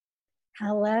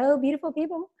Hello, beautiful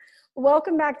people.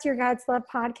 Welcome back to your God's Love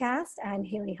podcast. I'm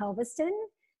Haley Helveston.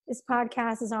 This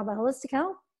podcast is all about holistic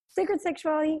health, sacred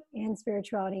sexuality, and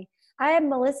spirituality. I have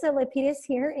Melissa Lapidus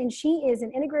here, and she is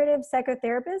an integrative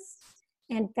psychotherapist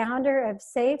and founder of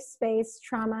Safe Space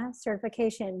Trauma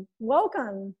Certification.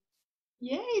 Welcome.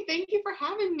 Yay, thank you for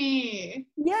having me.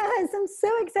 Yes, I'm so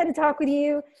excited to talk with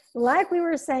you. Like we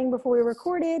were saying before we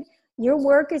recorded, your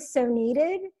work is so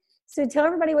needed. So tell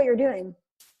everybody what you're doing.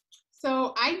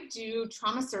 So I do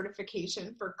trauma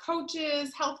certification for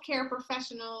coaches, healthcare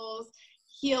professionals,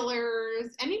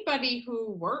 healers, anybody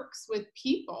who works with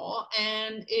people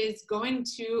and is going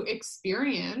to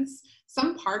experience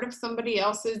some part of somebody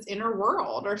else's inner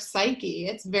world or psyche.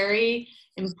 It's very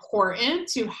important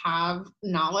to have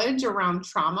knowledge around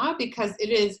trauma because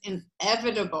it is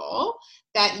inevitable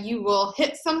that you will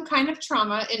hit some kind of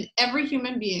trauma in every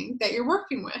human being that you're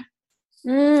working with.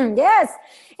 Yes.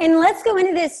 And let's go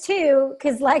into this too,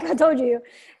 because like I told you,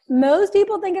 most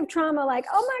people think of trauma like,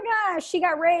 oh my gosh, she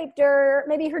got raped, or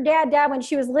maybe her dad died when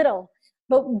she was little.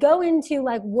 But go into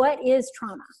like, what is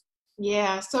trauma?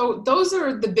 Yeah, so those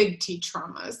are the big T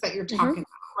traumas that you're talking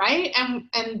about, right?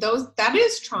 And those, that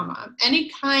is trauma.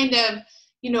 Any kind of,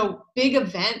 big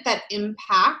event that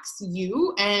impacts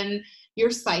you and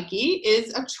your psyche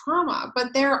is a trauma.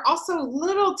 But there are also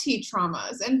little T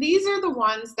traumas, and these are the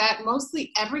ones that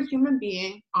mostly every human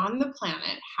being on the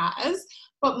planet has.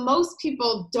 But most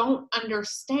people don't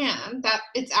understand that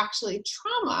it's actually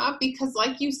trauma because,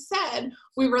 like you said,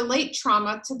 we relate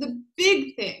trauma to the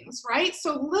big things, right?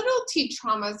 So little T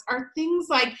traumas are things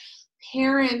like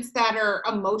parents that are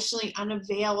emotionally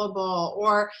unavailable,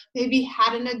 or maybe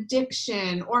had an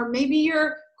addiction, or maybe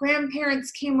your grandparents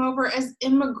came over as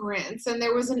immigrants and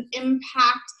there was an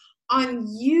impact on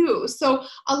you. So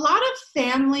a lot of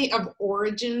family of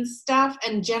origin stuff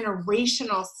and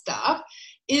generational stuff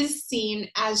is seen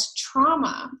as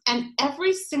trauma. And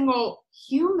every single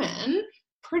human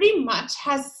pretty much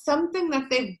has something that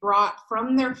they've brought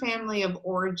from their family of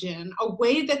origin, a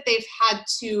way that they've had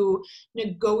to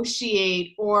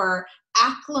negotiate or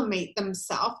acclimate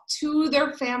themselves to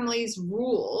their family's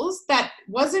rules that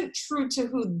wasn't true to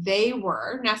who they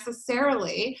were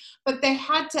necessarily, but they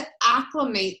had to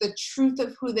acclimate the truth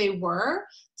of who they were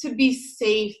to be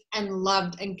safe and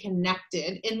loved and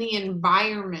connected in the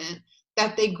environment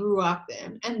that they grew up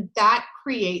in. And that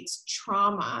creates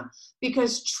trauma,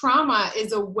 because trauma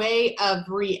is a way of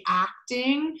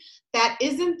reacting that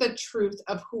isn't the truth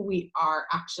of who we are,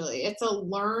 actually. It's a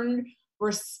learned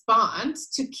response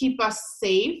to keep us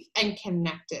safe and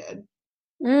connected.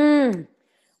 Woo,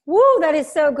 that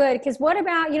is so good. Because what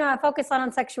about, I focus a lot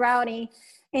on sexuality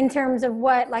in terms of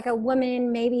what, like a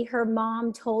woman, maybe her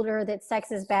mom told her that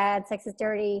sex is bad, sex is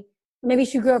dirty. Maybe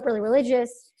she grew up really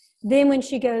religious. Then when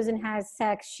she goes and has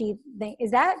sex, is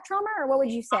that trauma, or what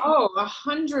would you say? Oh,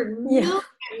 100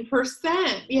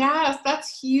 million%. Yes,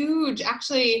 that's huge.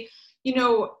 Actually,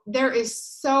 there is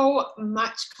so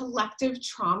much collective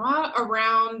trauma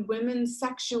around women's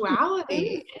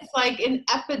sexuality. It's like an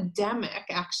epidemic,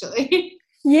 actually.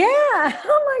 Yeah. Oh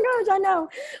my gosh, I know.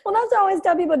 Well, that's what I always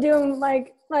tell people doing,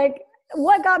 like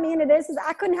what got me into this is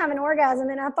I couldn't have an orgasm,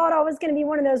 and I thought I was going to be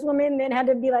one of those women that had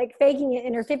to be like faking it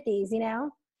in her 50s,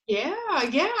 Yeah.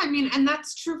 I mean, and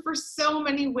that's true for so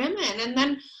many women. And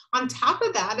then on top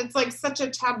of that, it's like such a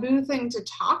taboo thing to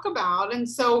talk about. And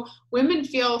so women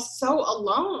feel so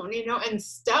alone, and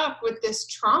stuck with this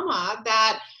trauma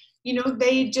that,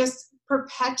 they just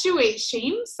perpetuate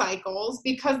shame cycles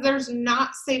because there's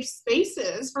not safe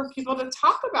spaces for people to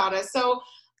talk about it. So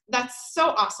that's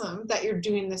so awesome that you're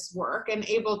doing this work and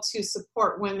able to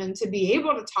support women to be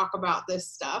able to talk about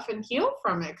this stuff and heal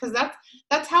from it. Because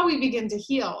that's how we begin to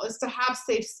heal, is to have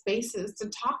safe spaces to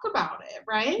talk about it,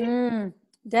 right?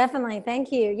 Definitely.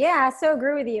 Thank you. Yeah, I so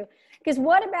agree with you. Because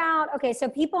what about, so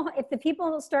if the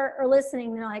people are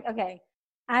listening, they're like, okay,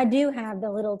 I do have the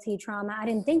little T trauma. I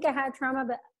didn't think I had trauma,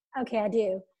 but okay, I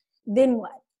do. Then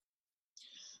what?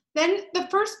 Then the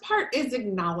first part is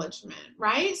acknowledgement,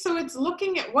 right? So it's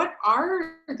looking at what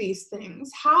are these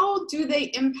things? How do they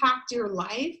impact your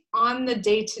life on the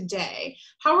day-to-day?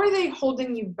 How are they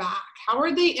holding you back? How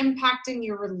are they impacting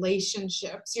your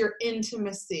relationships, your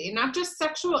intimacy, not just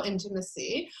sexual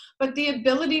intimacy, but the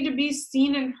ability to be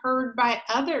seen and heard by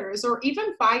others or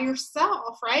even by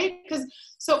yourself, right? Because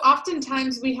so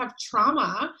oftentimes we have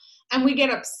trauma and we get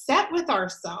upset with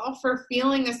ourselves for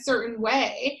feeling a certain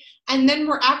way. And then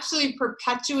we're actually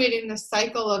perpetuating the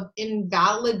cycle of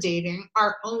invalidating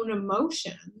our own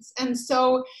emotions. And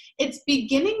so it's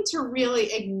beginning to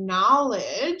really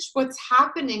acknowledge what's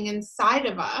happening inside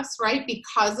of us, right?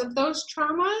 Because of those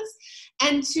traumas,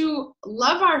 and to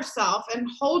love ourselves and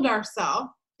hold ourselves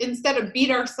instead of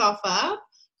beat ourselves up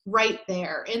right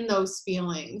there in those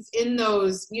feelings, in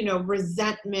those,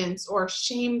 resentments or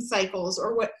shame cycles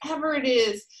or whatever it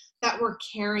is that we're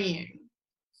carrying.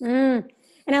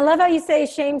 And I love how you say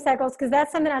shame cycles, because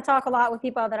that's something I talk a lot with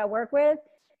people that I work with.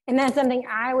 And that's something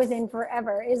I was in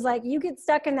forever, is like you get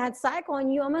stuck in that cycle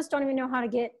and you almost don't even know how to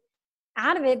get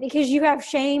out of it because you have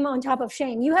shame on top of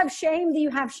shame. You have shame that you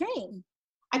have shame.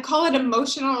 I call it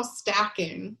emotional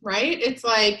stacking, right? It's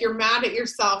like you're mad at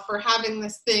yourself for having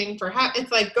this thing,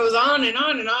 it's like goes on and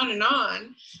on and on and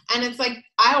on. And it's like,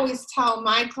 I always tell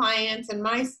my clients and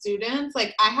my students,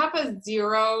 like, I have a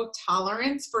zero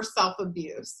tolerance for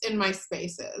self-abuse in my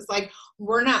spaces. Like,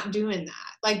 we're not doing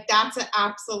that. Like, that's an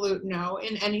absolute no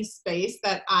in any space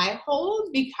that I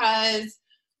hold, because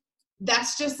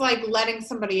that's just like letting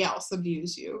somebody else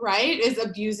abuse you, right? Is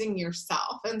abusing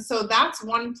yourself. And so that's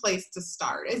one place to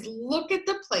start, is look at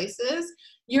the places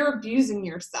you're abusing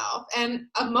yourself. And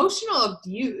emotional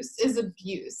abuse is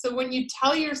abuse. So when you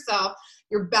tell yourself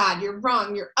you're bad, you're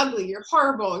wrong, you're ugly, you're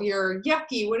horrible, you're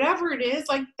yucky, whatever it is,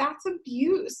 like, that's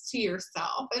abuse to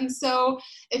yourself. And so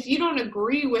if you don't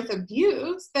agree with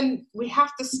abuse, then we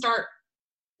have to start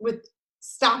with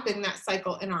stopping that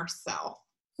cycle in ourselves.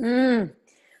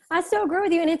 I so agree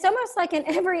with you. And it's almost like in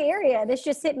every area. This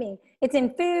just hit me. It's in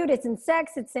food, it's in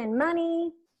sex, it's in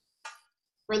money.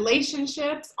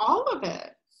 Relationships, all of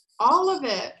it. All of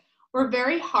it. We're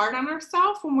very hard on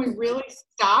ourselves when we really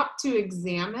stop to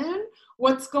examine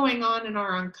what's going on in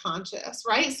our unconscious,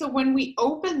 right? So when we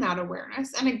open that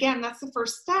awareness, and again, that's the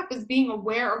first step, is being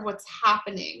aware of what's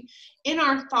happening in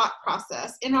our thought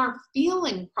process, in our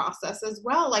feeling process as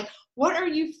well. Like, what are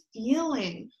you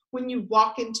feeling when you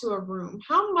walk into a room?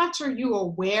 How much are you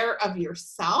aware of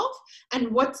yourself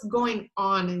and what's going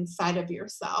on inside of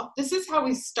yourself? This is how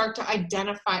we start to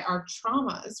identify our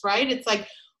traumas, right? It's like,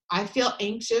 I feel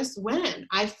anxious when?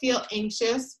 I feel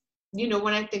anxious,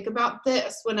 when I think about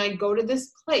this, when I go to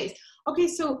this place. Okay,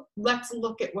 so let's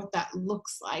look at what that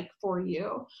looks like for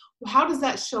you. How does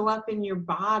that show up in your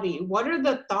body? What are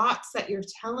the thoughts that you're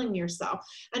telling yourself?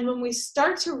 And when we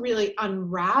start to really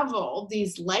unravel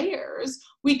these layers,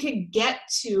 we could get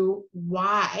to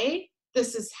why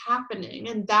this is happening.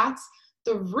 And that's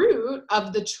the root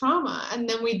of the trauma. And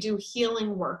then we do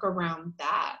healing work around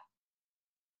that.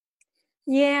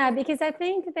 Yeah, because I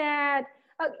think that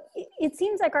it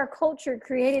seems like our culture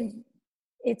created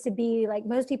it to be like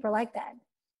most people are like that.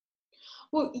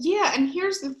 Well, yeah. And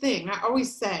here's the thing I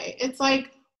always say, it's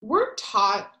like we're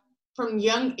taught from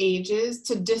young ages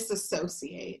to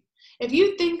disassociate. If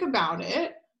you think about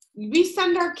it, we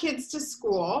send our kids to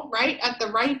school, right, at the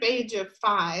ripe age of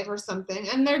 5 or something,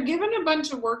 and they're given a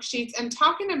bunch of worksheets and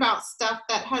talking about stuff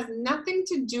that has nothing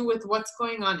to do with what's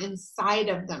going on inside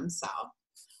of themselves.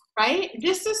 Right?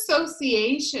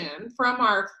 Disassociation from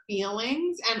our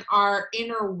feelings and our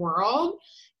inner world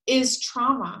is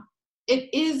trauma.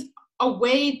 It is a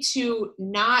way to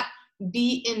not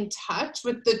be in touch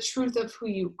with the truth of who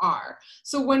you are.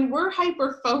 So when we're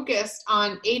hyper focused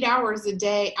on 8 hours a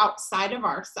day outside of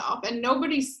ourselves and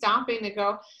nobody's stopping to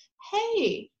go,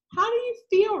 hey, how do you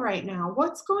feel right now?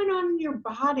 What's going on in your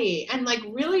body? And like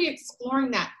really exploring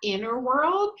that inner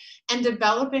world and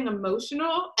developing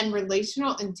emotional and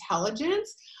relational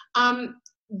intelligence,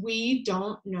 we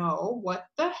don't know what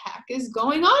the heck is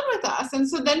going on with us. And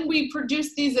so then we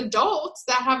produce these adults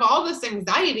that have all this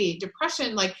anxiety,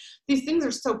 depression, like these things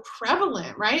are so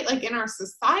prevalent, right? Like in our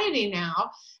society now.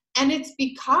 And it's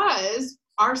because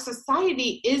our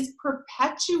society is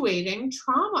perpetuating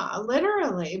trauma,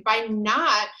 literally, by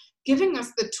not giving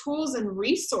us the tools and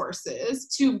resources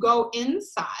to go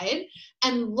inside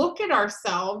and look at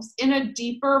ourselves in a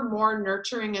deeper, more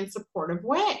nurturing and supportive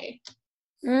way.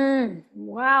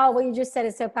 Wow, what you just said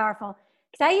is so powerful.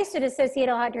 Because I used to dissociate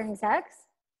a lot during sex.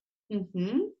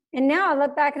 Mm-hmm. And now I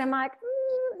look back and I'm like,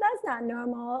 that's not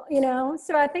normal,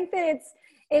 So I think that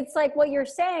it's like what you're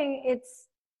saying,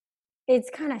 it's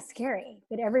kind of scary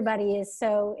that everybody is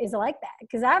like that.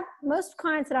 Because most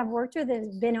clients that I've worked with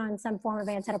have been on some form of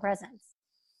antidepressants.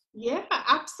 Yeah,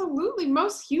 absolutely.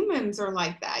 Most humans are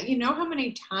like that. You know how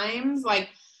many times like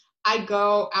I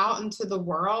go out into the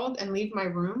world and leave my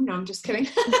room? No, I'm just kidding.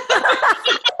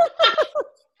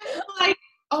 Like,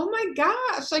 oh my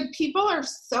gosh, like people are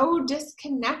so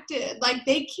disconnected. Like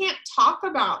they can't talk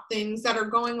about things that are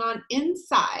going on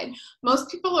inside. Most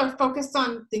people are focused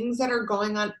on things that are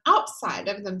going on outside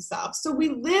of themselves. So we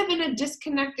live in a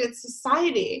disconnected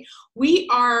society. We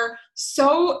are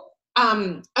so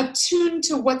attuned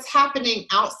to what's happening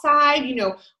outside, you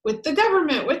know, with the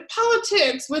government, with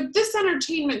politics, with this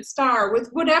entertainment star, with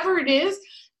whatever it is,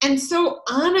 and so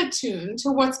unattuned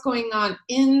to what's going on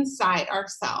inside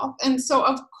ourselves. And so,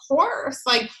 of course,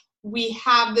 like we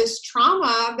have this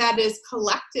trauma that is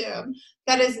collective,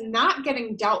 that is not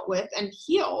getting dealt with and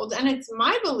healed. And it's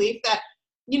my belief that,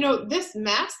 you know, this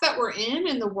mess that we're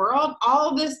in the world,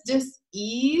 all this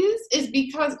dis-ease is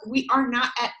because we are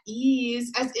not at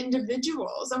ease as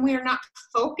individuals, and we are not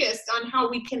focused on how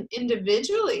we can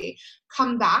individually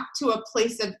come back to a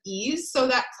place of ease so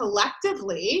that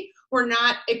collectively we're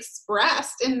not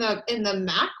expressed in the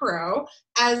macro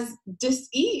as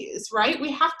dis-ease, right?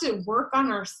 We have to work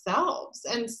on ourselves.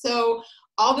 And so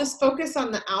all this focus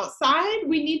on the outside,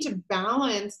 we need to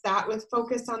balance that with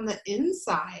focus on the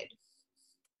inside.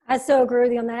 I so agree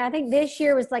with you on that. I think this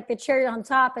year was like the cherry on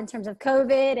top in terms of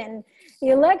COVID and the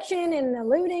election and the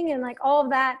looting and like all of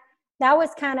that. That was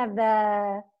kind of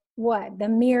the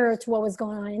mirror to what was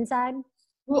going on inside.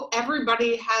 Well,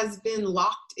 everybody has been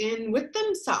locked in with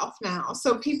themselves now.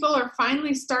 So people are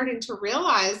finally starting to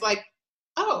realize like,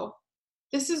 oh,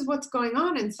 this is what's going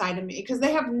on inside of me, because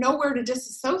they have nowhere to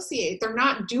disassociate. They're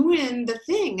not doing the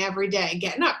thing every day,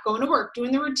 getting up, going to work,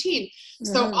 doing the routine.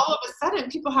 Mm-hmm. So all of a sudden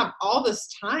people have all this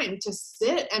time to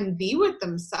sit and be with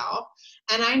themselves.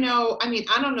 And I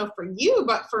don't know for you,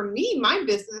 but for me, my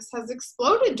business has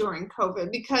exploded during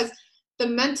COVID because the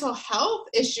mental health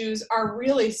issues are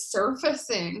really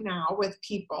surfacing now with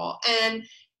people. And,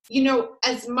 you know,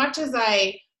 as much as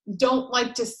I don't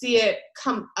like to see it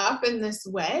come up in this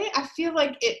way, I feel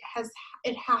like it has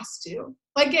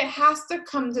to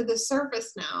come to the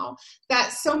surface now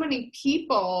that so many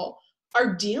people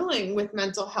are dealing with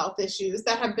mental health issues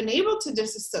that have been able to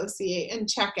disassociate and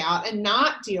check out and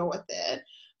not deal with it.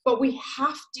 But we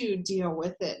have to deal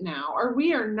with it now, or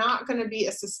we are not going to be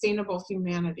a sustainable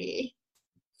humanity.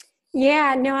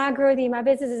 Yeah, no, I agree with you. My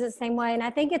business is the same way. And I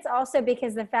think it's also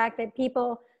because the fact that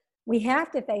we have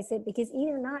to face it, because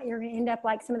either or not, you're going to end up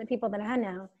like some of the people that I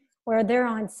know, where they're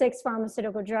on 6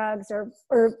 pharmaceutical drugs or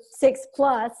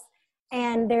 6+,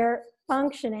 and they're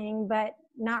functioning, but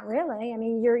not really. I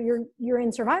mean, you're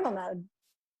in survival mode.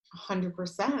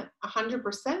 100%.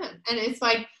 And it's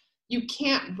like, you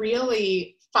can't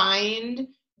really find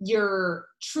your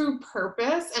true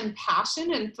purpose and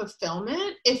passion and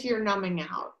fulfillment if you're numbing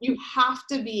out. You have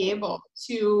to be able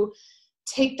to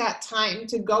take that time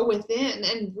to go within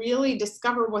and really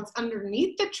discover what's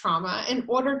underneath the trauma in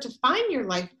order to find your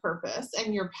life purpose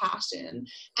and your passion.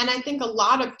 And I think a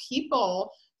lot of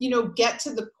people, you know, get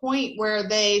to the point where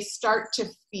they start to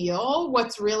feel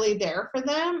what's really there for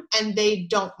them and they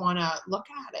don't want to look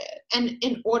at it. And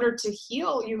in order to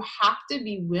heal, you have to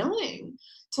be willing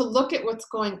to look at what's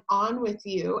going on with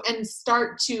you and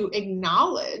start to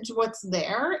acknowledge what's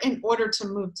there in order to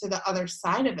move to the other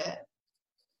side of it.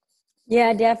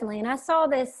 Yeah, definitely. And I saw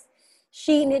this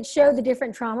sheet and it showed the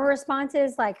different trauma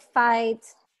responses, like fight,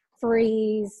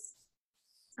 freeze,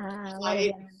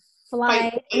 flight.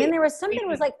 And then there was something that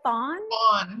was like fawn.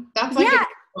 That's like a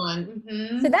one.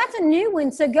 Mm-hmm. So that's a new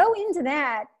one. So go into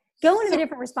that. Go into the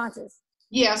different responses.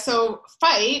 Yeah, so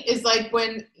fight is like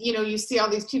when, you know, you see all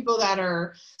these people that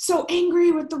are so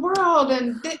angry with the world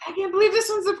and I can't believe this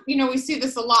one's, we see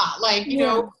this a lot. Like, you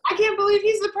know, I can't believe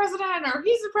he's the president or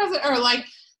he's the president, or like,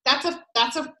 that's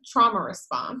a trauma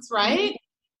response, right?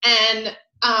 Mm-hmm.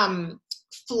 And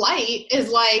flight is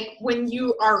like when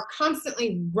you are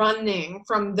constantly running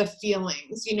from the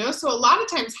feelings, you know? So a lot of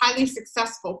times highly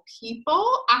successful people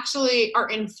actually are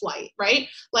in flight, right?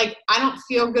 Like, I don't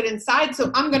feel good inside,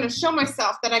 so I'm going to show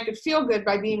myself that I could feel good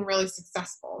by being really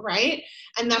successful, right?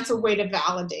 And that's a way to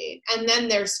validate. And then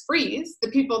there's freeze,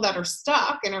 the people that are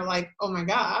stuck and are like, oh my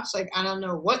gosh, like, I don't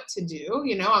know what to do.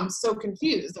 You know, I'm so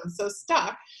confused. I'm so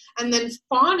stuck. And then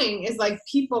fawning is like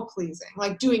people pleasing,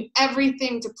 like doing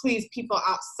everything to please people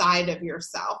outside of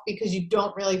yourself because you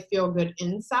don't really feel good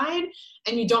inside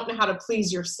and you don't know how to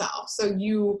please yourself. So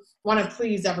you want to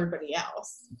please everybody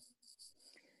else.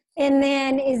 And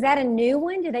then is that a new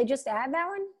one? Did they just add that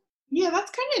one? Yeah,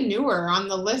 that's kind of newer on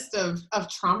the list of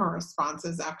trauma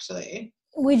responses, actually.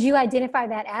 Would you identify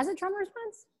that as a trauma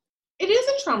response? It is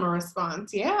a trauma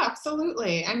response. Yeah,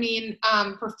 absolutely. I mean,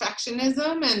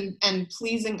 perfectionism and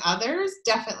pleasing others,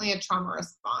 definitely a trauma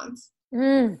response.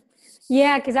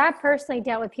 Yeah, because I personally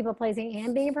dealt with people pleasing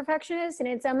and being a perfectionist. And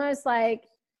it's almost like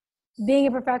being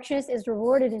a perfectionist is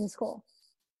rewarded in school.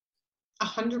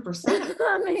 100%.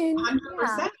 I mean, 100%.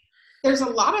 yeah. There's a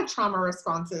lot of trauma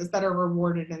responses that are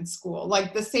rewarded in school,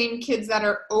 like the same kids that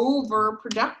are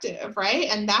overproductive, right?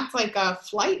 And that's like a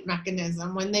flight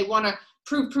mechanism when they want to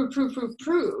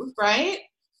prove, right?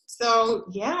 So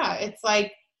yeah, it's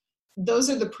like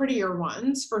those are the prettier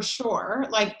ones for sure.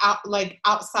 Like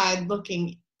outside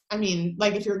looking. I mean,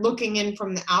 like if you're looking in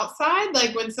from the outside,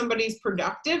 like when somebody's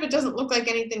productive, it doesn't look like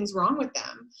anything's wrong with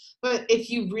them. But if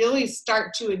you really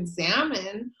start to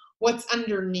examine what's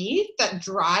underneath that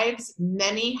drives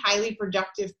many highly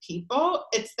productive people,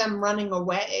 it's them running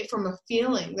away from a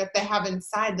feeling that they have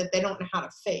inside that they don't know how to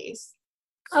face.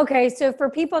 Okay, so for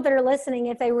people that are listening,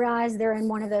 if they realize they're in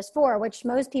one of those four, which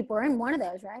most people are in one of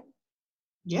those, right?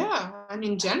 Yeah, I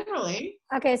mean, generally.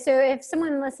 Okay, so if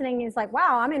someone listening is like,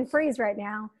 wow, I'm in freeze right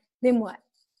now, then what?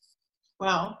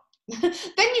 Well,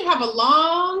 then you have a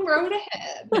long road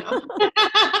ahead. No.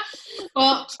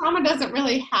 Well, trauma doesn't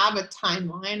really have a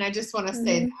timeline. I just want to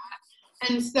say that.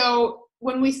 And so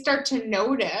when we start to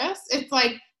notice, it's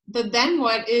like the then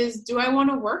what is, do I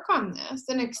want to work on this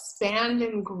and expand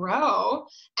and grow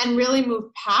and really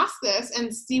move past this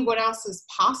and see what else is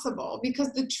possible?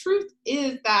 Because the truth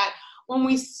is that when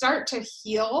we start to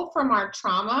heal from our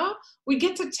trauma, we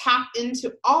get to tap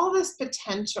into all this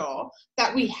potential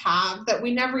that we have that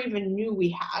we never even knew we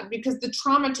had, because the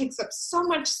trauma takes up so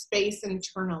much space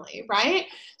internally, right?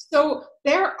 So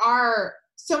there are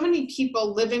so many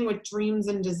people living with dreams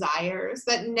and desires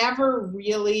that never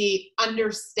really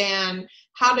understand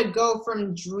how to go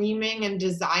from dreaming and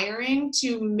desiring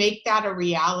to make that a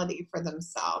reality for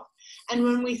themselves. And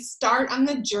when we start on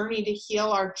the journey to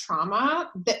heal our trauma,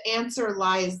 the answer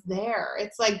lies there.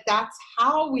 It's like that's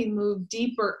how we move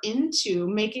deeper into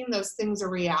making those things a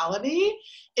reality,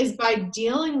 is by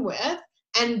dealing with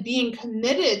and being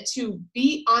committed to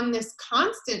be on this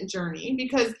constant journey,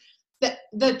 because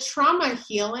the trauma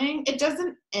healing, it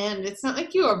doesn't end. It's not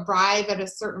like you arrive at a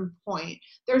certain point.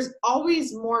 There's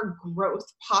always more growth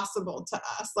possible to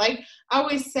us. Like I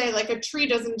always say, like a tree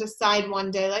doesn't decide one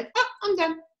day, like, oh, I'm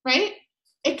done, right?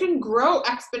 It can grow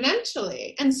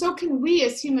exponentially. And so can we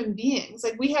as human beings.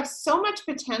 Like we have so much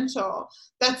potential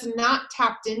that's not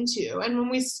tapped into. And when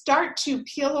we start to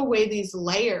peel away these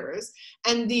layers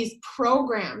and these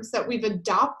programs that we've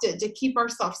adopted to keep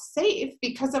ourselves safe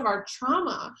because of our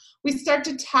trauma, we start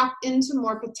to tap into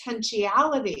more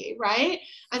potentiality, right?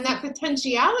 And that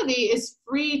potentiality is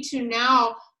free to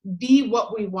now be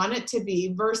what we want it to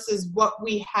be versus what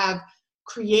we have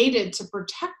created to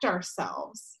protect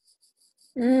ourselves.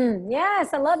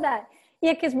 Yes, I love that.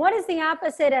 Yeah, because what is the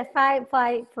opposite of fight,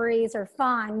 flight, freeze, or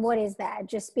fawn? What is that?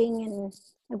 Just being in,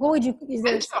 like, what would you, is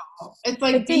there potential. It's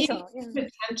like potential, being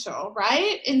potential,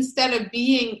 right? Instead of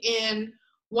being in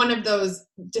one of those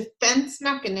defense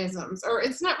mechanisms, or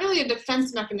it's not really a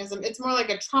defense mechanism, it's more like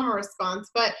a trauma response.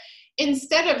 But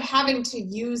instead of having to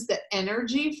use the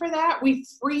energy for that, we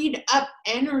freed up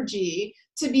energy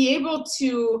to be able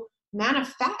to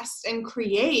manifest and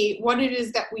create what it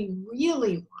is that we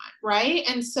really want, right?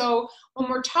 And so when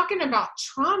we're talking about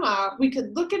trauma, we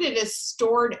could look at it as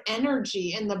stored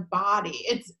energy in the body.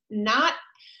 It's not,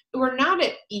 we're not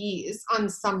at ease on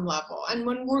some level. And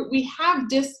when we have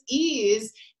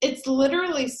dis-ease, it's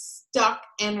literally stuck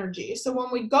energy. So when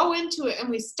we go into it and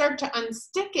we start to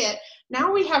unstick it,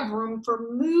 now we have room for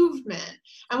movement.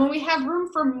 And when we have room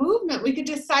for movement, we could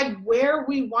decide where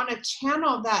we want to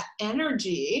channel that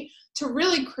energy to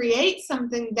really create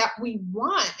something that we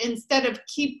want, instead of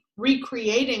keep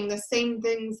recreating the same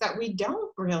things that we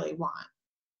don't really want.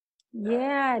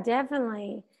 Yeah,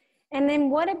 definitely. And then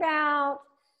what about,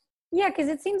 yeah, because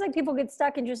it seems like people get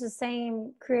stuck in just the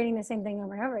same, creating the same thing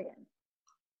over and over again.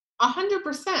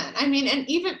 100%. I mean, and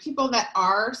even people that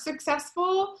are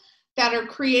successful, that are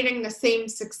creating the same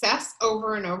success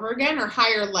over and over again, or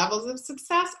higher levels of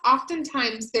success,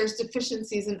 oftentimes there's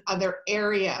deficiencies in other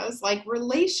areas like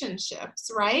relationships,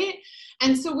 right?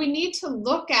 And so we need to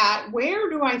look at, where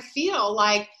do I feel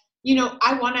like, you know,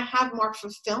 I want to have more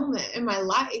fulfillment in my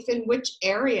life, in which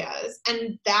areas?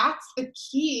 And that's the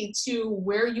key to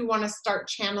where you want to start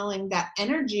channeling that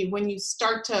energy when you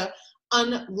start to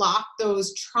unlock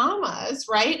those traumas,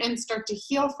 right? And start to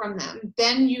heal from them.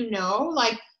 Then you know,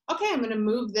 like, okay, I'm going to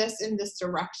move this in this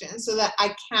direction so that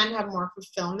I can have more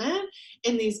fulfillment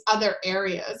in these other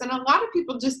areas. And a lot of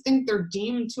people just think they're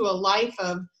deemed to a life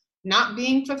of not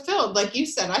being fulfilled. Like you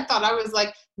said, I thought I was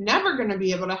like never going to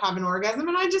be able to have an orgasm.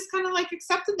 And I just kind of like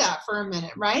accepted that for a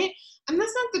minute, right? And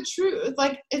that's not the truth.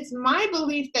 Like, it's my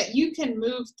belief that you can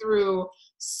move through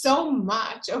so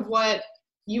much of what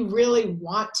you really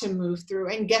want to move through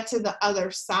and get to the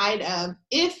other side of,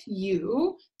 if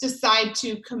you decide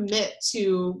to commit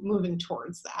to moving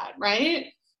towards that, right?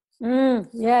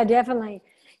 Yeah, definitely.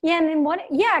 Yeah, and then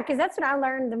because that's what I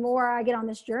learned the more I get on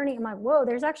this journey. I'm like, whoa,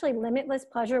 there's actually limitless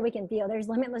pleasure we can feel. There's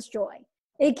limitless joy.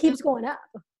 It keeps going up.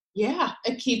 Yeah,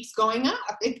 it keeps going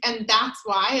up. And that's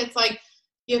why it's like,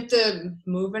 you have to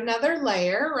move another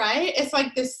layer, right? It's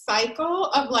like this cycle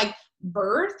of like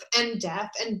birth and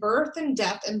death and birth and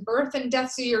death and birth and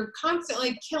death. So you're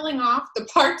constantly killing off the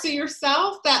parts of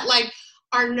yourself that like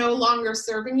are no longer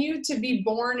serving you to be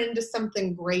born into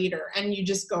something greater. And you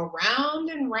just go round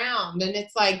and round. And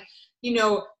it's like,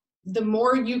 the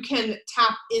more you can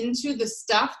tap into the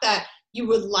stuff that you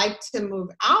would like to move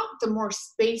out, the more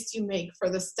space you make for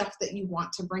the stuff that you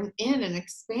want to bring in and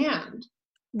expand.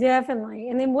 Definitely.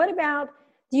 And then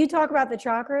do you talk about the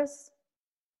chakras?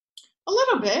 A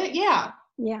little bit, yeah.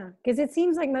 Yeah, because it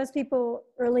seems like most people,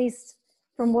 or at least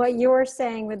from what you're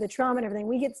saying with the trauma and everything,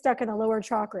 we get stuck in the lower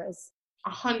chakras.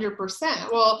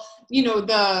 100%. Well,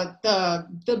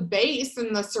 the base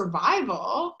and the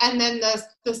survival, and then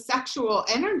the sexual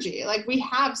energy. Like, we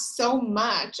have so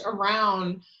much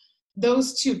around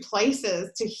those two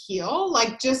places to heal.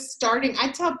 Like, just starting,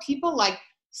 I tell people, like,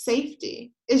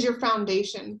 safety is your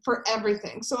foundation for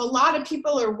everything. So a lot of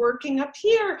people are working up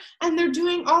here and they're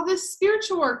doing all this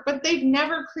spiritual work, but they've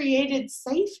never created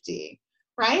safety,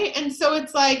 right? And so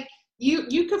it's like,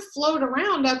 you could float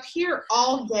around up here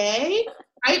all day,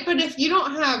 right? But if you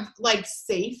don't have like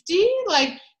safety,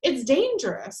 like, it's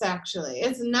dangerous, actually.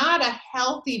 It's not a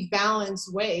healthy,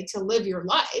 balanced way to live your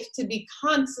life, to be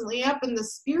constantly up in the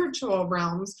spiritual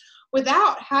realms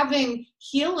without having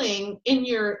healing in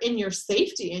your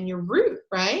safety and your root,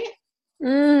 right?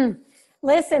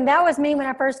 Listen, that was me when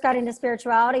I first got into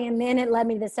spirituality, and then it led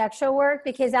me to the sexual work,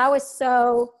 because I was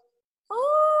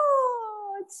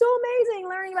it's so amazing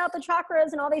learning about the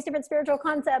chakras and all these different spiritual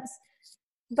concepts,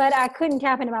 but I couldn't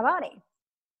tap into my body.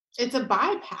 It's a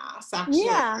bypass, actually.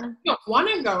 Yeah. You don't want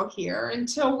to go here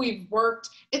until we've worked.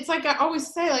 It's like I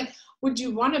always say, like, would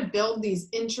you want to build these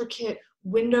intricate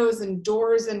windows and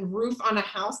doors and roof on a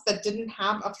house that didn't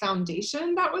have a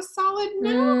foundation that was solid?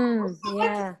 No. So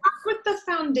let's start with the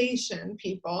foundation,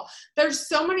 people. There's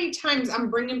so many times I'm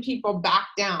bringing people back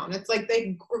down. It's like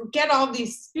they get all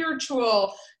these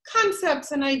spiritual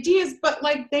concepts and ideas, but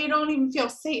like they don't even feel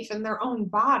safe in their own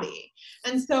body.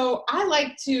 And so I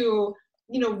like to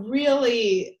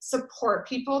really support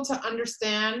people to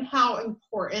understand how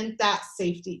important that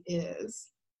safety is.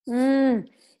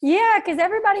 Yeah, because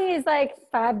everybody is like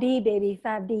 5D, baby,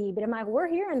 5D. But I'm like, we're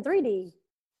here in 3D.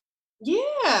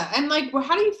 Yeah. And like, well,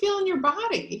 how do you feel in your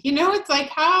body? It's like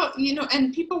how,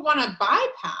 and people want to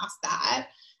bypass that.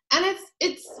 And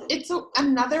it's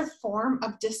another form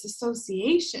of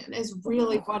disassociation is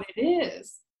really what it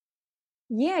is.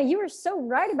 Yeah, you were so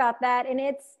right about that. And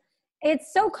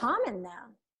it's so common now.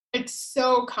 It's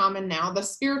so common now. The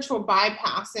spiritual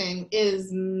bypassing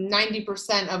is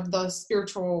 90% of the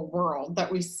spiritual world that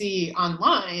we see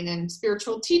online, and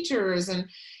spiritual teachers. And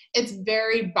it's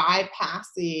very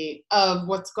bypassy of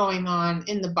what's going on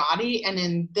in the body and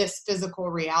in this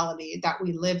physical reality that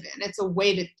we live in. It's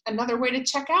another way to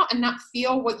check out and not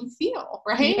feel what you feel,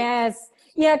 right? Yes.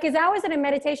 Yeah, because I was at a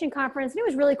meditation conference and it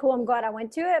was really cool. I'm glad I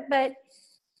went to it, but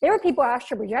there were people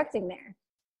astral projecting there.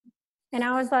 And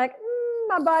I was like,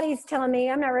 my body's telling me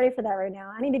I'm not ready for that right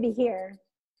now. I need to be here.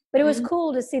 But it was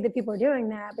cool to see that people are doing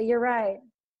that. But you're right.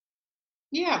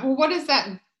 Yeah. Well, what is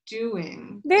that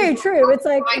doing? Very true. It's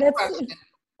like,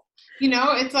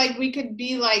 it's like we could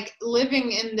be like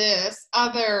living in this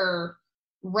other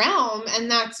realm, and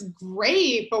that's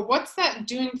great. But what's that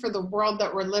doing for the world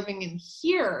that we're living in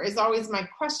here is always my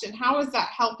question. How is that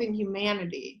helping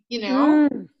humanity? Yeah,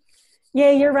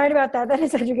 you're right about that. That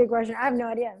is such a good question. I have no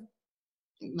idea.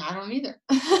 I don't either.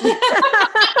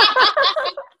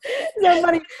 So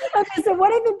funny. Okay, so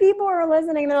what if the people are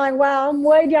listening? They're like, wow, I'm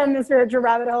way down the spiritual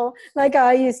rabbit hole like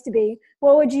I used to be.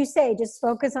 What would you say? Just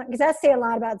focus on, because I say a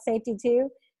lot about safety too.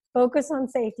 Focus on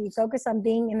safety. Focus on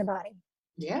being in the body.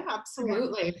 Yeah,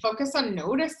 absolutely. Okay. Focus on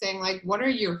noticing, like, what are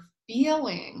your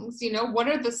feelings? What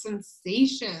are the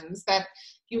sensations that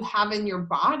you have in your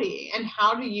body? And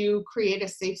how do you create a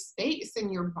safe space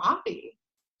in your body?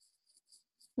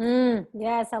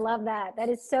 Yes, I love that. That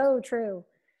is so true.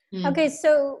 Okay,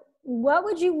 so what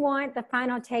would you want the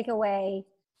final takeaway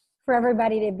for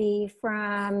everybody to be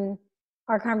from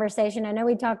our conversation? I know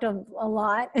we talked a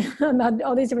lot about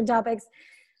all these different topics,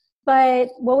 but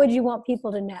what would you want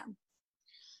people to know?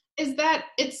 Is that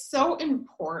it's so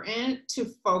important to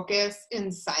focus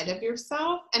inside of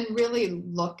yourself and really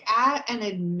look at and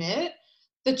admit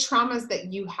the traumas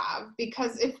that you have.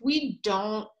 Because if we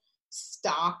don't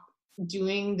stop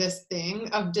doing this thing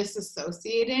of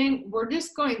disassociating, we're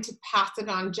just going to pass it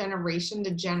on generation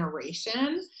to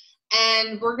generation.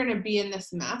 And we're going to be in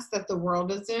this mess that the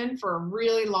world is in for a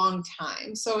really long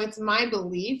time. So it's my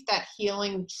belief that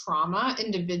healing trauma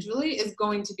individually is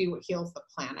going to be what heals the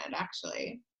planet,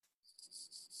 actually.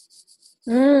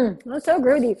 I so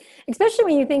agree with you, especially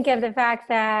when you think of the fact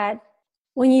that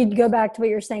when you go back to what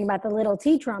you're saying about the little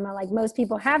T trauma, like most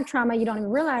people have trauma, you don't even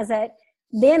realize it.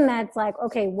 Then that's like,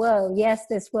 okay, whoa, yes,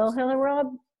 this will heal the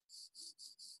world.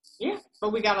 Yeah,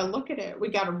 but we got to look at it. We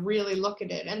got to really look at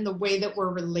it, and the way that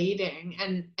we're relating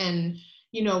and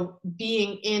you know,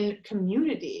 being in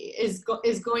community is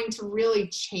going to really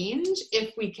change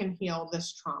if we can heal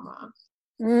this trauma.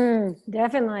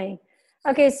 Definitely.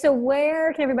 Okay, so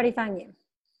where can everybody find you?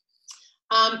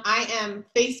 I am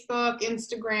Facebook,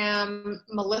 Instagram,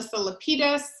 Melissa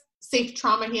Lapidus, Safe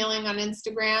Trauma Healing on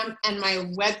Instagram, and my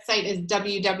website is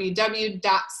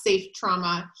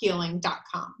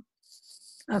www.safetraumahealing.com.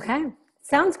 Okay,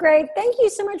 sounds great. Thank you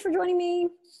so much for joining me.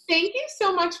 Thank you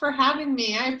so much for having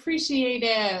me. I appreciate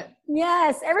it.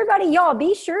 Yes, everybody, y'all,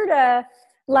 be sure to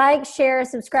like, share,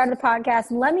 subscribe to the podcast,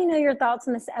 and let me know your thoughts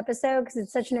on this episode because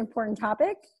it's such an important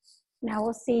topic. Now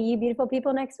we'll see you beautiful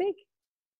people next week.